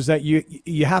point is that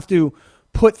you have to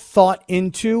put thought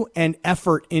into and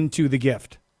effort into the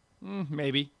gift.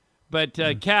 Maybe, but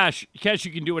cash,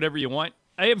 you can do whatever you want.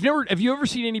 Have you ever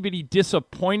seen anybody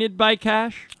disappointed by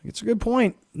cash? It's a good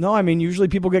point. No, I mean, usually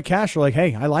people get cash. They're like,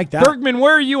 hey, I like that. Bergman,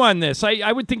 where are you on this?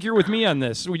 I would think you're with me on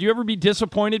this. Would you ever be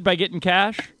disappointed by getting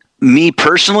cash? Me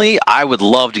personally, I would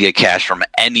love to get cash from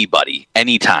anybody,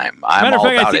 anytime. Matter of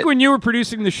fact, I think it. when you were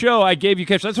producing the show, I gave you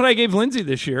cash. That's what I gave Lindsay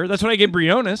this year. That's what I gave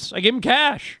Briones. I gave him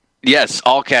cash. Yes,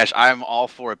 all cash. I'm all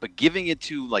for it. But giving it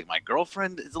to my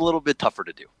girlfriend is a little bit tougher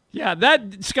to do. Yeah,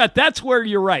 Scott, that's where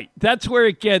you're right. That's where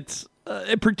it gets,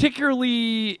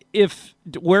 particularly if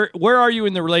where are you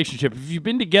in the relationship? If you've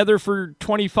been together for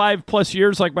 25 plus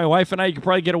years, like my wife and I, you could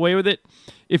probably get away with it.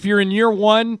 If you're in year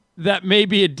one, that may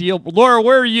be a deal. Laura,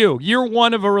 where are you? Year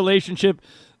one of a relationship,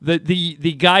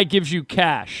 the guy gives you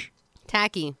cash.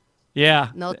 Tacky. Yeah.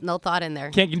 No thought in there.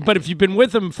 But if you've been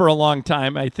with him for a long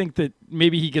time, I think that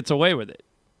maybe he gets away with it.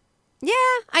 Yeah,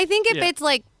 I think if it's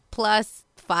like plus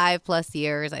 5+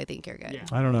 years, I think you're good. Yeah.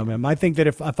 I don't know, man. I think that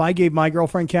if I gave my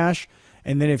girlfriend cash,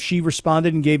 and then if she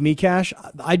responded and gave me cash,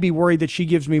 I'd be worried that she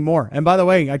gives me more. And by the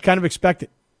way, I'd kind of expect it.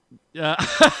 Yeah,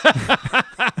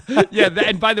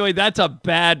 and by the way, that's a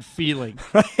bad feeling.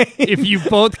 Right? If you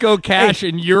both go cash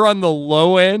and you're on the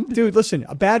low end. Dude, listen,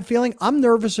 a bad feeling. I'm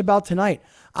nervous about tonight.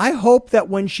 I hope that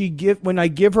when I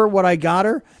give her what I got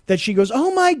her, that she goes,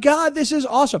 oh my God, this is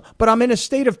awesome. But I'm in a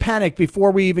state of panic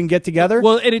before we even get together.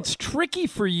 Well, and it's tricky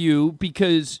for you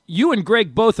because you and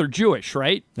Greg both are Jewish,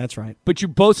 right? That's right. But you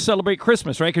both celebrate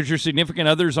Christmas, right? Because your significant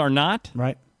others are not?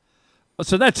 Right.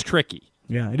 So that's tricky.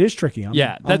 Yeah, it is tricky. I'm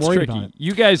that's worried tricky. about it.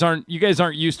 You guys aren't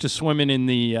used to swimming in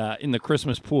the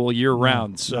Christmas pool year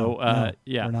round. So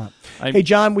yeah, we're not. Hey,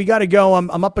 John, we got to go.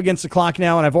 I'm up against the clock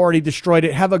now, and I've already destroyed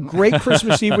it. Have a great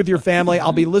Christmas Eve with your family.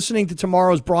 I'll be listening to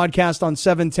tomorrow's broadcast on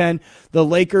 710, the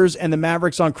Lakers and the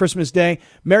Mavericks on Christmas Day.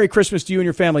 Merry Christmas to you and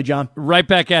your family, John. Right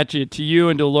back at you, to you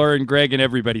and to Laura and Greg and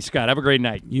everybody. Scott, have a great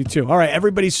night. You too. All right,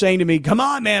 everybody's saying to me, come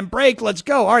on, man, break, let's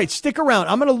go. All right, stick around.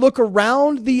 I'm going to look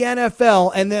around the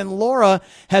NFL, and then Laura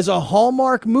has a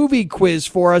Hallmark movie quiz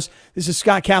for us. This is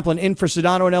Scott Kaplan in for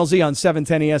Sedano and LZ on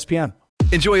 710 ESPN.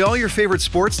 Enjoy all your favorite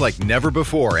sports like never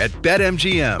before at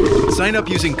BetMGM. Sign up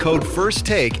using code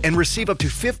FIRSTTAKE and receive up to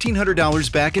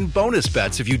 $1,500 back in bonus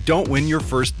bets if you don't win your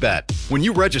first bet. When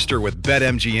you register with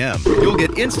BetMGM, you'll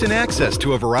get instant access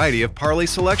to a variety of parlay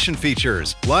selection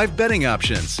features, live betting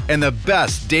options, and the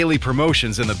best daily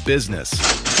promotions in the business.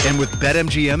 And with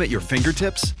BetMGM at your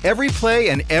fingertips, every play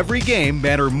and every game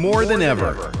matter more than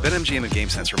ever. BetMGM and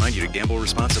GameSense remind you to gamble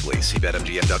responsibly. See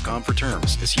BetMGM.com for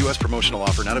terms. This U.S. promotional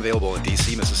offer not available in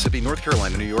D.C., Mississippi, North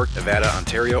Carolina, New York, Nevada,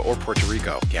 Ontario, or Puerto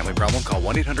Rico. Gambling problem? Call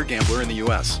 1-800-GAMBLER in the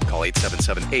U.S. Call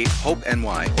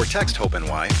 877-8-HOPE-NY or text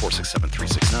HOPE-NY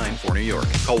 467-369 for New York.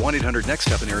 Call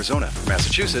 1-800-NEXT-STEP in Arizona. For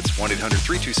Massachusetts,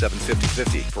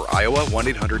 1-800-327-5050. For Iowa,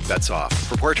 1-800-BETS-OFF.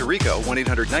 For Puerto Rico,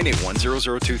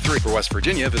 1-800-981-0023. For West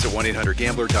Virginia, visit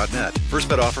 1-800-GAMBLER.net. First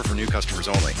bet offer for new customers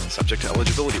only. Subject to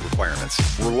eligibility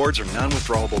requirements. Rewards are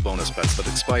non-withdrawable bonus bets that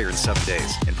expire in 7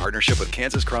 days. In partnership with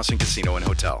Kansas Crossing Casino and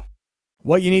Hotel.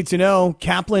 What you need to know,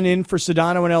 Kaplan in for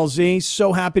Sedano and LZ.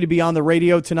 So happy to be on the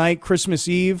radio tonight, Christmas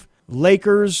Eve.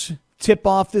 Lakers tip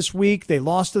off this week. They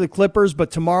lost to the Clippers,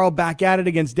 but tomorrow back at it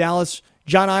against Dallas.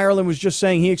 John Ireland was just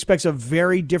saying he expects a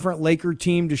very different Laker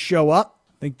team to show up.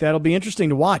 think that'll be interesting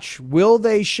to watch. Will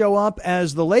they show up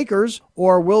as the Lakers,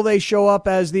 or will they show up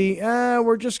as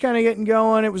we're just kind of getting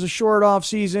going. It was a short off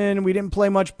season. We didn't play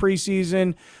much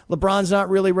preseason. LeBron's not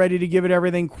really ready to give it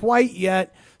everything quite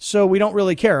yet, so we don't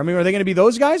really care. I mean, are they going to be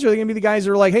those guys, or are they going to be the guys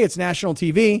that are like, hey, it's national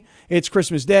TV, it's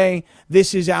Christmas Day,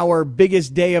 this is our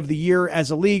biggest day of the year as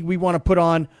a league, we want to put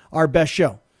on our best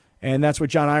show. And that's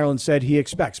what John Ireland said he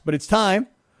expects. But it's time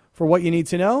for What You Need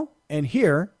to Know, and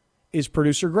here is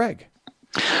producer Greg.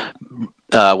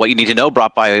 What you need to know,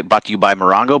 brought to you by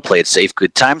Morongo. Play it safe,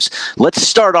 good times. Let's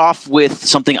start off with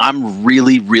something I'm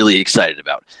really, really excited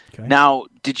about. Okay. Now,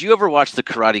 did you ever watch The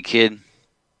Karate Kid,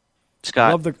 Scott?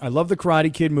 I love the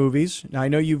Karate Kid movies. Now, I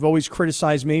know you've always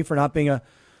criticized me for not being a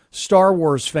Star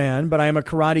Wars fan, but I am a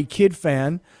Karate Kid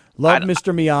fan. Love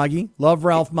Mr. Miyagi. Love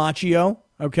Ralph Macchio.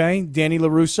 Okay, Danny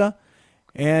LaRussa.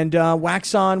 And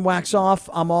wax on, wax off.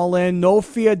 I'm all in. No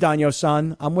fear,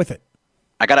 Danyo-san. I'm with it.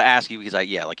 I got to ask you because,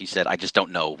 like you said, I just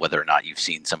don't know whether or not you've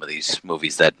seen some of these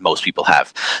movies that most people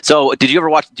have. So do you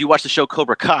watch the show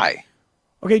Cobra Kai?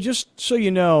 Okay, just so you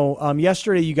know,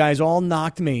 yesterday you guys all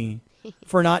knocked me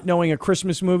for not knowing a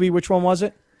Christmas movie. Which one was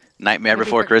it? Nightmare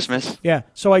Before Christmas? Yeah,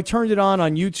 so I turned it on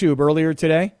YouTube earlier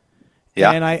today.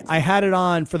 Yeah. And I had it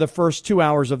on for the first 2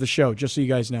 hours of the show, just so you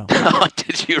guys know.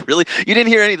 Did you really? You didn't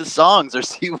hear any of the songs or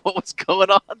see what was going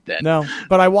on then? No,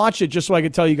 but I watched it just so I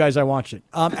could tell you guys I watched it.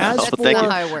 That's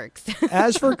how it works.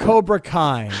 As for Cobra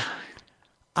Kai,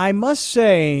 I must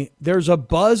say there's a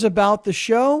buzz about the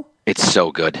show. It's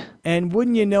so good. And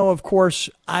wouldn't you know, of course,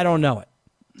 I don't know it.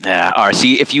 Yeah. All right.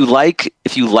 See, if you like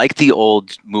the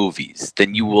old movies,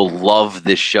 then you will love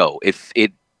this show. If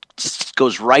it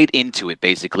goes right into it,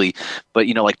 basically, but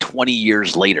like 20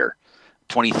 years later,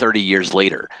 20, 30 years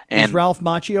later. And is Ralph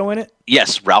Macchio in it?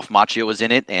 Yes, Ralph Macchio is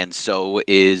in it, and so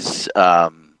is I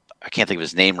can't think of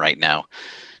his name right now.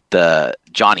 The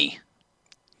Johnny.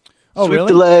 Oh, Sweep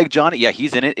really? the leg, Johnny. Yeah,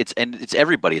 he's in it. It's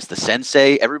everybody. It's the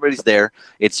sensei. Everybody's there.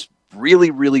 It's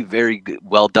really, really very good,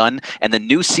 well done. And the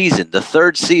new season, the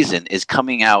third season, is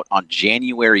coming out on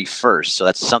January 1st. So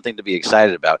that's something to be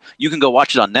excited about. You can go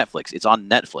watch it on Netflix. It's on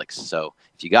Netflix. So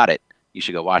if you got it, you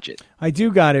should go watch it. I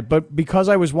do got it, but because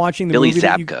I was watching the Billy movie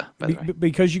Zabka, by the way.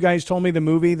 Because you guys told me the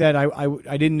movie that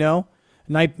I didn't know,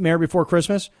 Nightmare Before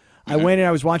Christmas, I went and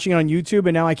I was watching it on YouTube,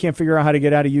 and now I can't figure out how to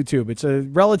get out of YouTube. It's a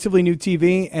relatively new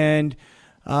TV, and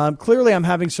clearly I'm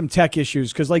having some tech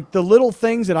issues because like the little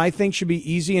things that I think should be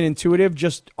easy and intuitive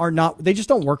just are not. They just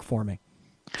don't work for me.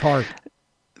 It's hard.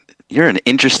 You're an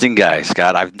interesting guy,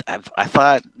 Scott.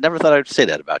 Never thought I'd say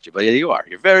that about you, but yeah, you are.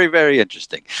 You're very, very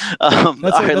interesting.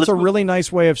 That's a really nice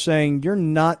way of saying you're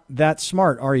not that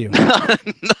smart, are you?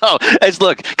 No.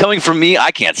 Look, coming from me,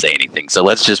 I can't say anything, so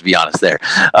let's just be honest there.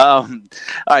 All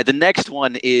right, the next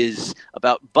one is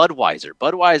about Budweiser.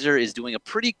 Budweiser is doing a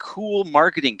pretty cool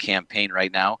marketing campaign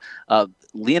right now.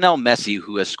 Lionel Messi,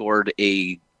 who has scored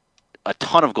a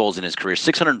ton of goals in his career,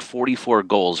 644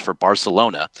 goals for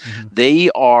Barcelona.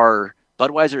 Mm-hmm.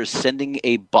 Budweiser is sending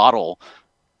a bottle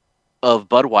of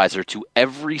Budweiser to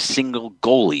every single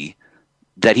goalie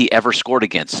that he ever scored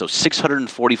against. So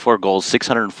 644 goals,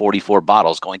 644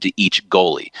 bottles going to each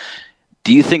goalie.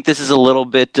 Do you think this is a little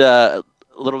bit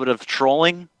of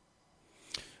trolling?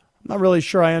 I'm not really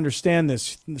sure I understand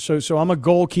this. So I'm a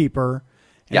goalkeeper,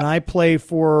 and I play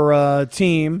for a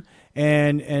team.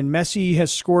 And Messi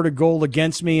has scored a goal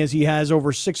against me as he has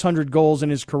over 600 goals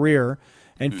in his career.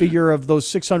 And figure of those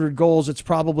 600 goals, it's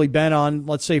probably been on,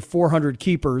 let's say, 400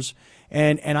 keepers.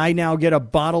 And I now get a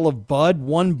bottle of Bud,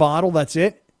 one bottle, that's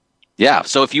it? Yeah,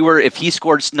 so if he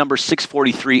scored number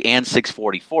 643 and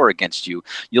 644 against you,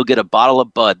 you'll get a bottle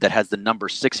of Bud that has the number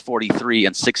 643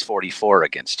 and 644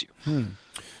 against you.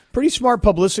 Pretty smart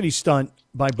publicity stunt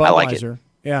by Budweiser. I like it.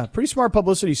 Yeah, pretty smart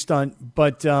publicity stunt,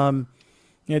 but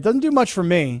it doesn't do much for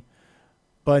me,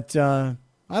 but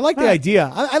I like the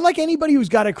idea. I like anybody who's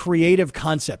got a creative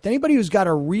concept, anybody who's got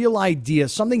a real idea,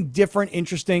 something different,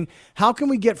 interesting. How can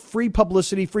we get free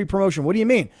publicity, free promotion? What do you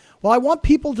mean? Well, I want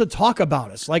people to talk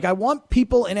about us. Like I want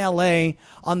people in LA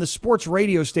on the sports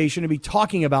radio station to be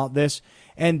talking about this,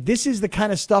 and this is the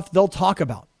kind of stuff they'll talk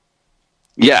about.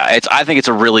 Yeah, I think it's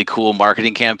a really cool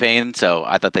marketing campaign, so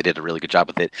I thought they did a really good job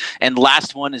with it. And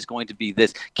last one is going to be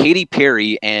this. Katy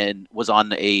Perry was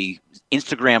on a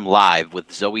Instagram Live with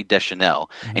Zooey Deschanel,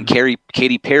 and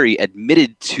Katy Perry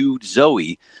admitted to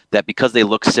Zoe that because they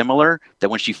look similar, that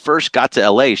when she first got to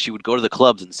LA, she would go to the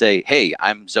clubs and say, "Hey,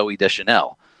 I'm Zooey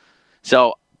Deschanel."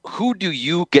 So who do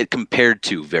you get compared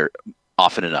to very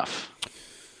often enough?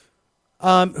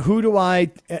 Who do I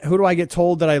get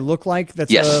told that I look like?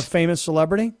 That's a famous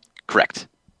celebrity. Correct.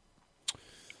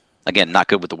 Again, not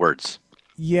good with the words.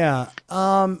 Yeah.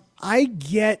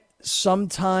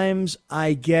 Sometimes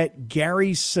I get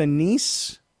Gary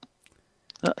Sinise.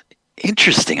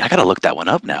 Interesting. I got to look that one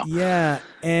up now. Yeah,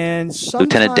 and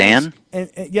Lieutenant Dan?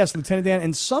 And yes, Lieutenant Dan.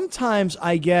 And sometimes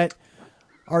I get,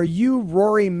 are you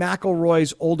Rory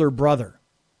McIlroy's older brother?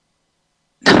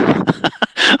 All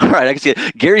right, I can see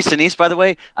it. Gary Sinise, by the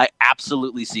way, I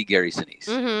absolutely see Gary Sinise.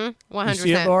 100%. You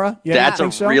see it, Laura? Yeah,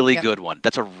 That's a really good one.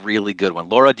 That's a really good one.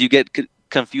 Laura, do you get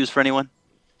confused for anyone?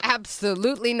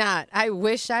 Absolutely not. I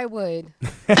wish I would.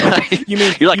 You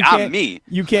mean you're like, I'm me?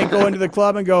 You can't go into the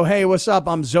club and go, hey, what's up?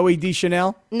 I'm Zoe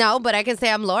Deschanel. No, but I can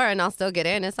say I'm Laura and I'll still get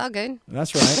in. It's all good.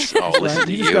 That's right. Oh, listen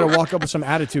to You just got to walk up with some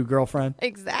attitude, girlfriend.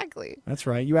 Exactly. That's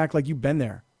right. You act like you've been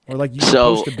there or like you're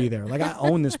supposed to be there. Like, I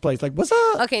own this place. Like, what's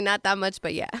up? Okay, not that much,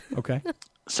 but yeah. Okay.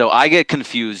 So I get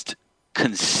confused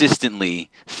consistently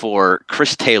for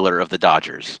Chris Taylor of the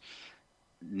Dodgers.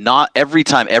 Not every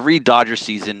time, every Dodger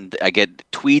season, I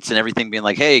get tweets and everything being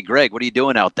like, "Hey, Greg, what are you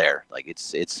doing out there?" Like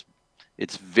it's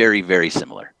very, very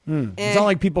similar. It's not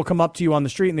like people come up to you on the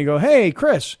street and they go, "Hey,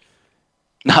 Chris."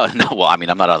 No. Well, I mean,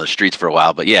 I'm not on the streets for a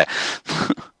while, but yeah.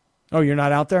 Oh, you're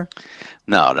not out there?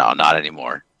 No, not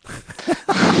anymore.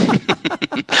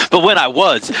 But when I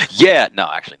was, yeah, no,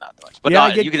 actually not much. But yeah,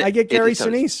 no, I get Gary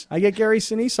Sinise. I get Gary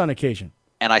Sinise on occasion.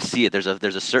 And I see it. There's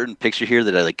a certain picture here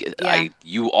that I like. Yeah.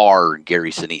 You are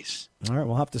Gary Sinise. All right,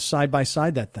 we'll have to side by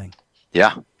side that thing.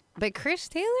 Yeah. But Chris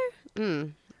Taylor?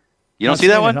 You don't see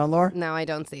that one? Laura? No, I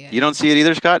don't see it. You don't see it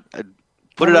either, Scott?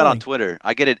 Put it out really? on Twitter.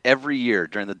 I get it every year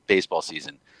during the baseball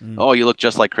season. Oh, you look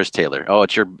just like Chris Taylor. Oh,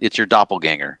 it's your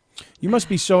doppelganger. You must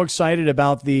be so excited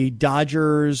about the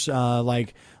Dodgers,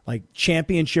 like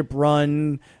championship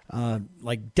run,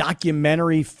 like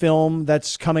documentary film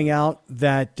that's coming out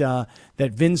that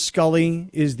Vin Scully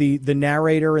is the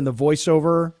narrator and the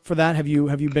voiceover for that. Have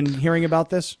you been hearing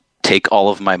about this? Take all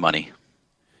of my money.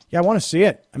 Yeah, I want to see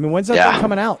it. I mean, when's that thing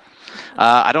coming out?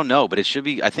 I don't know, but it should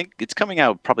be. I think it's coming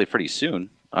out probably pretty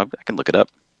soon. I can look it up.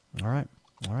 All right.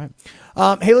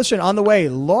 Hey, listen, on the way,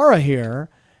 Laura here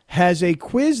has a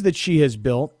quiz that she has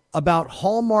built about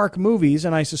Hallmark movies,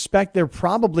 and I suspect they're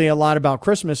probably a lot about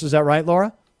Christmas. Is that right,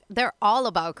 Laura? They're all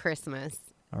about Christmas.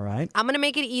 All right. I'm going to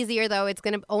make it easier, though. It's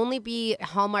going to only be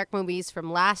Hallmark movies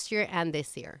from last year and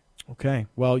this year. Okay.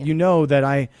 Well, you know that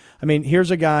I mean,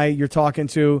 here's a guy you're talking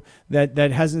to that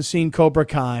hasn't seen Cobra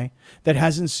Kai, that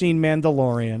hasn't seen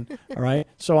Mandalorian. All right.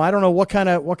 So I don't know what kind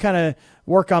of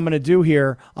work I'm going to do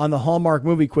here on the Hallmark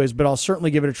movie quiz, but I'll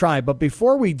certainly give it a try. But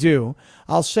before we do,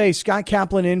 I'll say Scott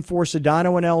Kaplan in for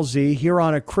Sedano and LZ here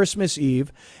on a Christmas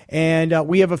Eve. And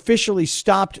we have officially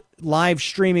stopped live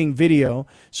streaming video.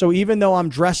 So even though I'm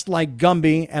dressed like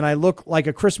Gumby and I look like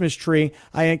a Christmas tree,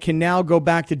 I can now go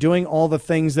back to doing all the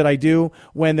things that I do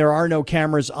when there are no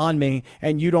cameras on me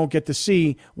and you don't get to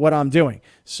see what I'm doing.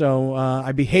 So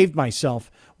I behaved myself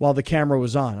while the camera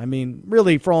was on. I mean,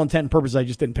 really, for all intent and purposes, I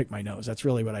just didn't pick my nose. That's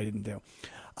really what I didn't do.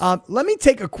 Let me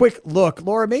take a quick look.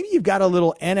 Laura, maybe you've got a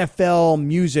little NFL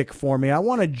music for me. I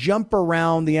want to jump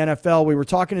around the NFL. We were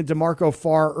talking to DeMarco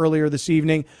Farr earlier this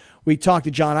evening. We talked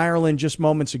to John Ireland just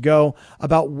moments ago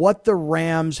about what the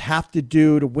Rams have to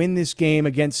do to win this game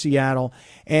against Seattle.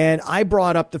 And I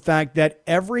brought up the fact that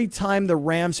every time the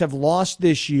Rams have lost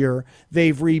this year,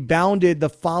 they've rebounded the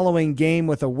following game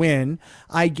with a win.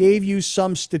 I gave you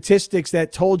some statistics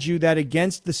that told you that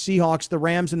against the Seahawks, the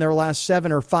Rams in their last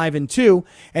 7 are 5-2.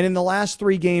 And in the last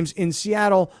 3 games in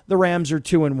Seattle, the Rams are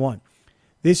 2-1.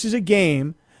 This is a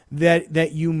game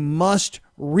that you must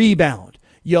rebound.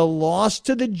 You lost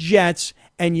to the Jets,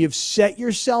 and you've set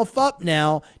yourself up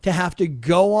now to have to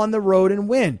go on the road and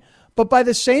win. But by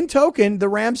the same token, the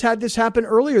Rams had this happen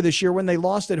earlier this year when they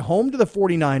lost at home to the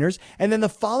 49ers, and then the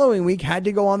following week had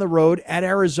to go on the road at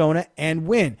Arizona and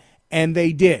win, and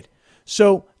they did.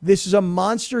 So this is a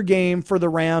monster game for the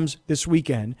Rams this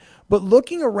weekend. But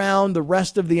looking around the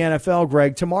rest of the NFL,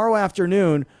 Greg, tomorrow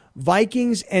afternoon,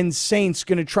 Vikings and Saints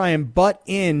going to try and butt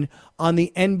in on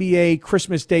the NBA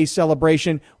Christmas Day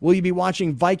celebration. Will you be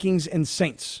watching Vikings and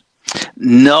Saints?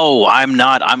 No, I'm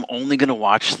not. I'm only going to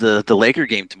watch the Laker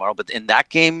game tomorrow. But in that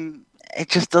game, it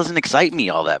just doesn't excite me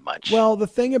all that much. Well, the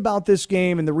thing about this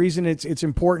game and the reason it's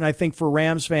important, I think, for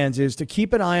Rams fans is to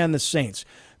keep an eye on the Saints.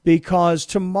 Because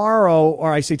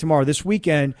this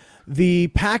weekend, the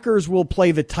Packers will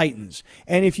play the Titans.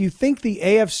 And if you think the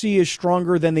AFC is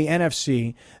stronger than the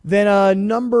NFC, then a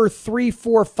number 3,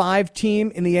 4, 5 team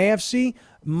in the AFC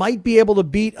might be able to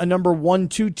beat a number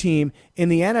 1-2 team in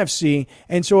the NFC.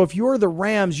 And so if you're the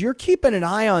Rams, you're keeping an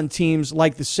eye on teams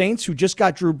like the Saints, who just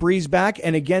got Drew Brees back,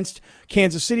 and against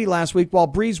Kansas City last week, while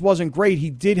Brees wasn't great,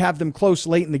 he did have them close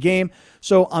late in the game.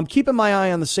 So I'm keeping my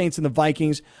eye on the Saints and the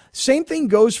Vikings. Same thing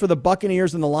goes for the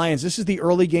Buccaneers and the Lions. This is the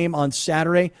early game on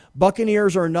Saturday.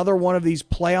 Buccaneers are another one of these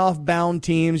playoff-bound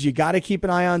teams. You got to keep an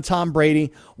eye on Tom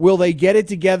Brady. Will they get it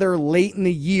together late in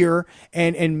the year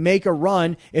and make a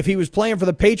run? If he was playing for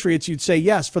the Patriots, you'd say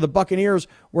yes. For the Buccaneers,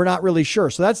 we're not really sure.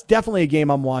 So that's definitely a game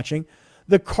I'm watching.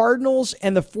 The Cardinals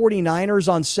and the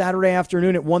 49ers on Saturday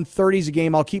afternoon at 1:30 is a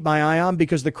game I'll keep my eye on,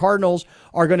 because the Cardinals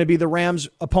are going to be the Rams'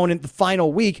 opponent the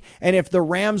final week. And if the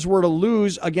Rams were to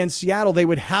lose against Seattle, they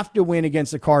would have to win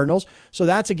against the Cardinals. So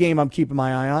that's a game I'm keeping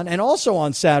my eye on. And also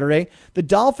on Saturday, the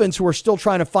Dolphins, who are still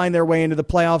trying to find their way into the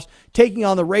playoffs, taking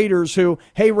on the Raiders, who,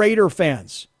 hey, Raider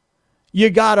fans, you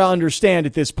got to understand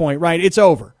at this point, right? It's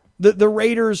over. The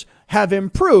Raiders have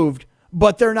improved,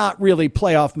 but they're not really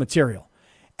playoff material.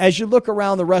 As you look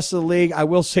around the rest of the league, I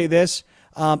will say this.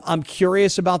 I'm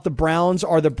curious about the Browns.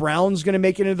 Are the Browns going to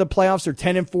make it into the playoffs? They're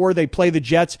 10-4. They play the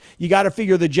Jets. You got to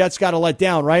figure the Jets got to let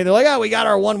down, right? They're like, oh, we got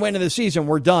our one win of the season.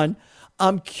 We're done.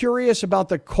 I'm curious about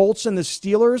the Colts and the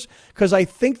Steelers, because I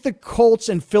think the Colts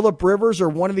and Phillip Rivers are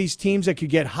one of these teams that could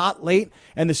get hot late,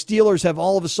 and the Steelers have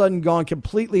all of a sudden gone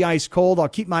completely ice cold. I'll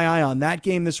keep my eye on that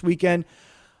game this weekend.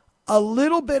 A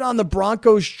little bit on the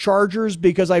Broncos-Chargers,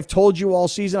 because I've told you all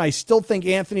season I still think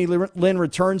Anthony Lynn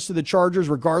returns to the Chargers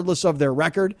regardless of their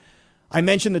record. I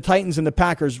mentioned the Titans and the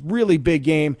Packers, really big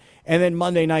game. And then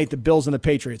Monday night, the Bills and the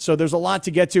Patriots. So there's a lot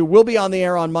to get to. We'll be on the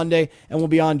air on Monday, and we'll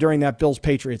be on during that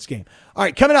Bills-Patriots game. All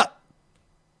right, coming up,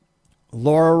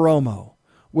 Laura Romo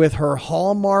with her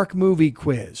Hallmark movie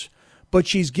quiz. But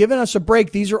she's given us a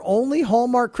break. These are only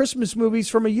Hallmark Christmas movies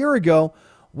from a year ago.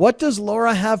 What does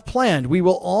Laura have planned? We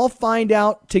will all find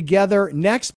out together next.